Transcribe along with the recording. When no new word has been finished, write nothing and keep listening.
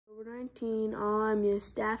COVID-19, all MU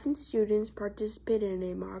staff and students participated in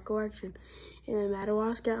a mock election in the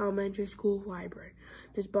Madawaska Elementary School library.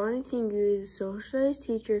 Ms. Bonnie Tingley, the social studies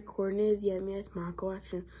teacher, coordinated the MUS mock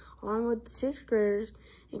election along with the sixth graders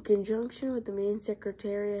in conjunction with the Maine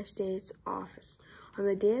Secretary of State's office. On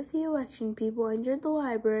the day of the election, people entered the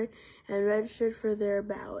library and registered for their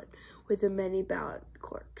ballot with the many ballot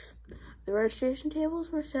clerks. The registration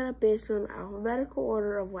tables were set up based on alphabetical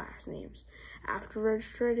order of last names. After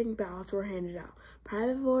registering, ballots were handed out.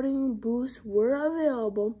 Private voting booths were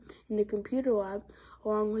available in the computer lab,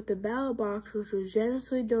 along with the ballot box, which was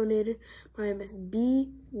generously donated by Ms.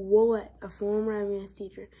 B. Willett, a former MUS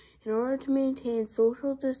teacher. In order to maintain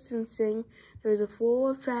social distancing, there was a flow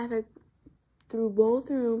of traffic through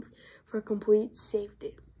both rooms for complete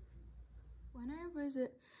safety. When I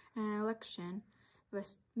visit an election, the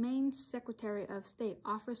Maine Secretary of State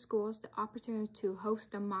offers schools the opportunity to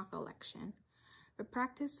host a mock election. The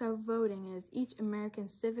practice of voting is each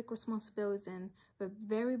American's civic responsibility and the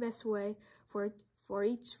very best way for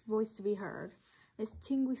each voice to be heard. Ms.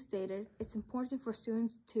 Tingley stated, "It's important for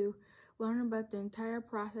students to learn about the entire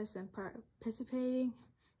process, and participating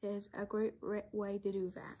is a great way to do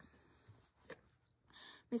that."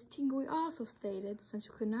 Ms. Tingley also stated, since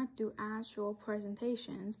we could not do actual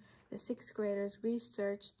presentations, the sixth graders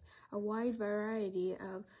researched a wide variety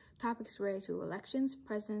of topics related to elections,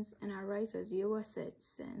 presidents, and our rights as U.S.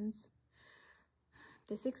 citizens.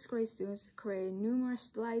 The sixth grade students created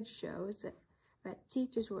numerous slideshows that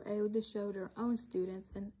teachers were able to show their own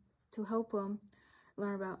students and to help them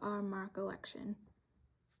learn about our mock election.